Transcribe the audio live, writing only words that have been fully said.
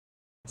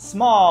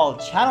Small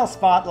channel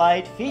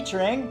spotlight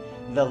featuring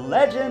The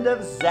Legend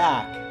of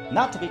Zac,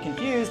 not to be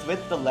confused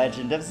with The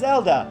Legend of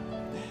Zelda.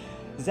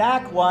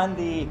 Zac won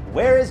the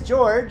Where is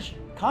George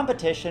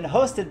competition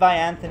hosted by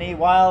Anthony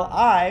while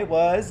I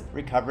was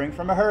recovering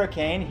from a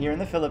hurricane here in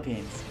the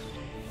Philippines.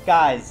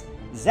 Guys,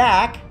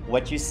 Zac,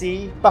 what you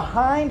see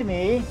behind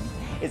me,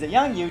 is a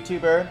young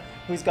YouTuber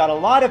who's got a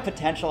lot of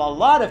potential, a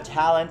lot of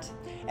talent,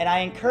 and I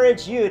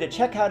encourage you to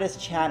check out his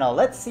channel.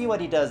 Let's see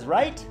what he does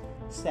right,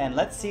 and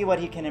let's see what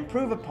he can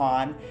improve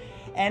upon,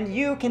 and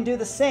you can do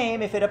the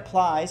same if it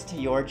applies to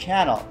your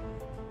channel.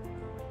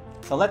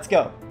 So let's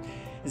go.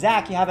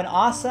 Zac, you have an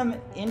awesome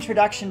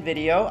introduction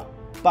video,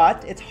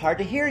 but it's hard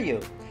to hear you.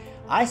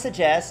 I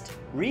suggest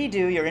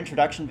redo your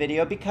introduction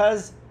video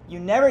because you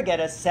never get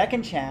a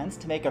second chance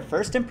to make a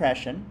first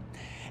impression,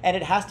 and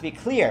it has to be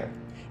clear.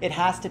 It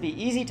has to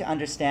be easy to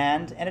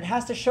understand, and it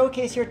has to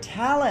showcase your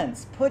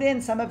talents. Put in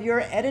some of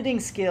your editing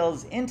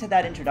skills into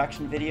that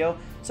introduction video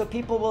so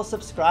people will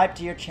subscribe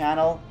to your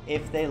channel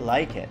if they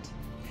like it.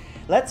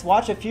 Let's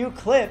watch a few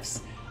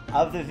clips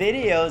of the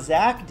video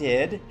Zac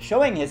did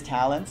showing his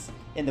talents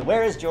in the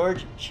Where is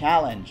George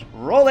challenge.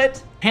 Roll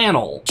it.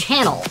 Channel.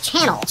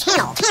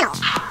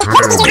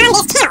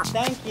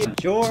 Thank you,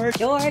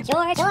 George. I'm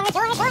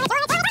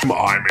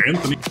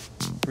Anthony.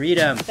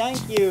 Freedom.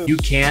 Thank you. You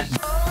can't.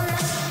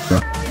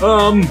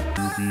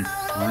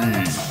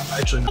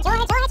 Actually,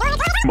 I'm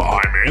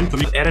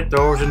Anthony. Edit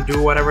those and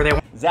do whatever they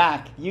want.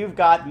 Zac, you've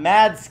got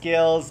mad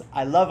skills.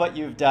 I love what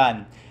you've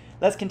done.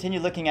 Let's continue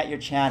looking at your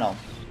channel.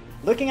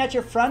 Looking at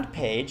your front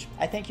page,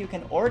 I think you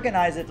can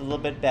organize it a little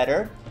bit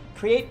better.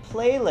 Create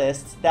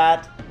playlists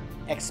that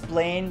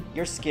explain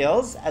your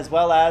skills, as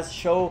well as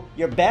show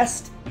your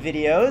best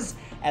videos,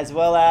 as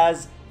well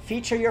as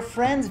feature your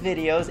friends'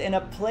 videos in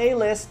a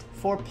playlist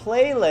for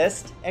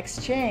playlist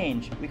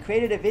exchange. We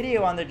created a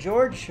video on The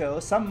George Show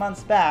some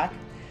months back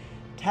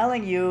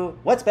telling you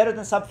what's better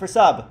than sub for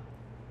sub.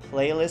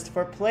 Playlist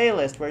for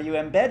playlist, where you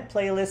embed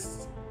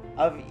playlists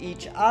of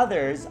each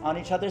other's on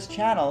each other's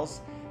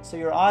channels so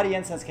your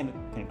audiences can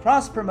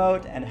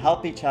cross-promote and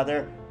help each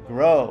other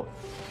grow.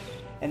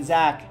 And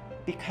Zac,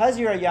 because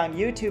you're a young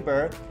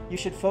YouTuber, you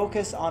should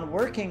focus on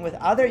working with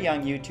other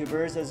young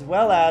YouTubers as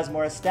well as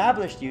more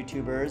established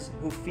YouTubers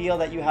who feel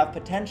that you have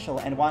potential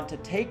and want to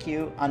take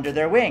you under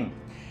their wing.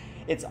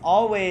 It's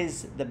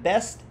always the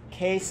best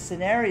case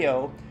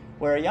scenario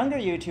where a younger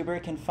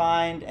YouTuber can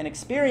find an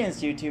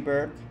experienced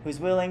YouTuber who's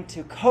willing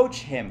to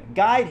coach him,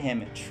 guide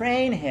him,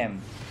 train him.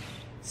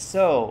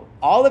 So,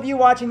 all of you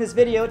watching this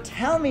video,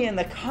 tell me in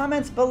the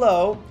comments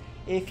below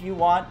if you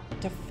want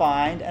to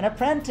find an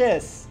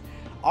apprentice.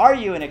 Are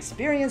you an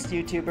experienced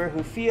YouTuber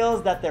who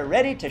feels that they're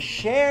ready to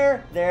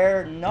share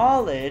their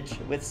knowledge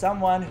with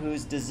someone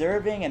who's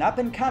deserving and up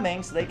and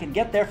coming so they can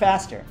get there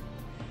faster?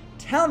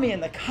 Tell me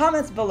in the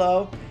comments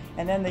below,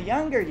 and then the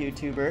younger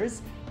YouTubers,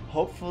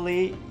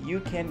 hopefully you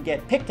can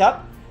get picked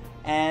up,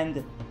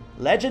 and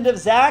Legend of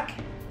Zac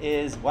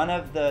is one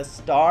of the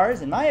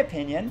stars, in my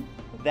opinion,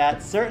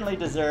 that certainly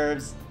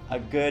deserves a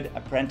good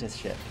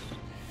apprenticeship.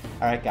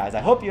 Alright guys,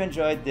 I hope you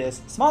enjoyed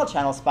this small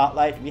channel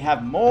spotlight. We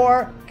have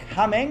more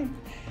coming.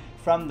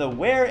 From the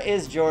Where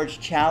is George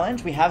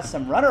challenge, we have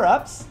some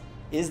runner-ups.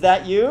 Is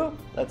that you?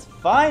 Let's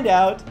find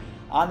out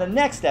on the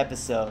next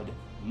episode.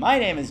 My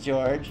name is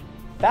George,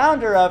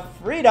 founder of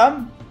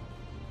Freedom,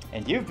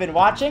 and you've been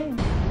watching.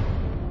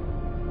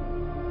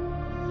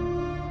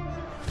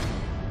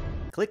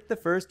 Click the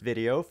first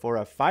video for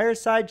a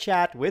fireside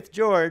chat with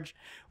George,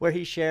 where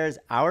he shares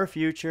our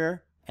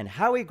future and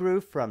how he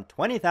grew from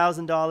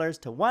 $20,000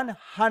 to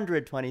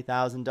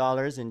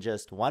 $120,000 in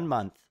just 1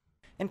 month.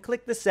 And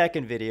click the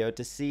second video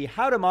to see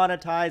how to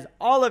monetize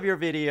all of your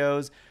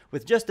videos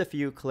with just a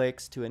few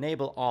clicks to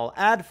enable all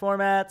ad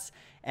formats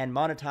and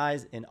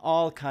monetize in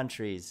all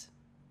countries.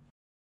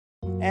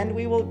 And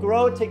we will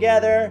grow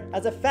together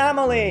as a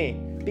family,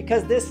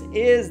 because this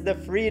is the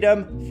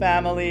Freedom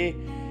family.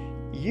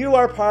 You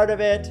are part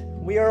of it,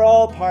 we are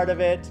all part of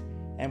it,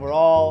 and we're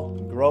all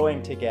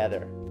growing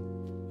together.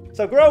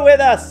 So grow with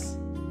us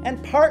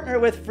and partner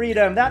with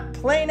Freedom. That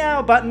Play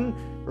Now button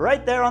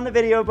right there on the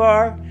video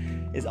bar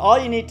is all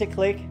you need to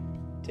click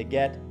to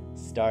get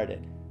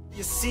started.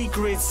 Your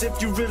secrets,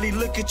 if you really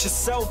look at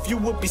yourself, you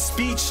would be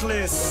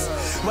speechless.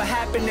 What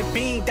happened to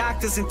being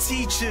doctors and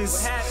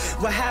teachers?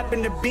 What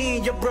happened to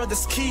being your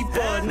brother's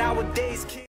keeper? Nowadays,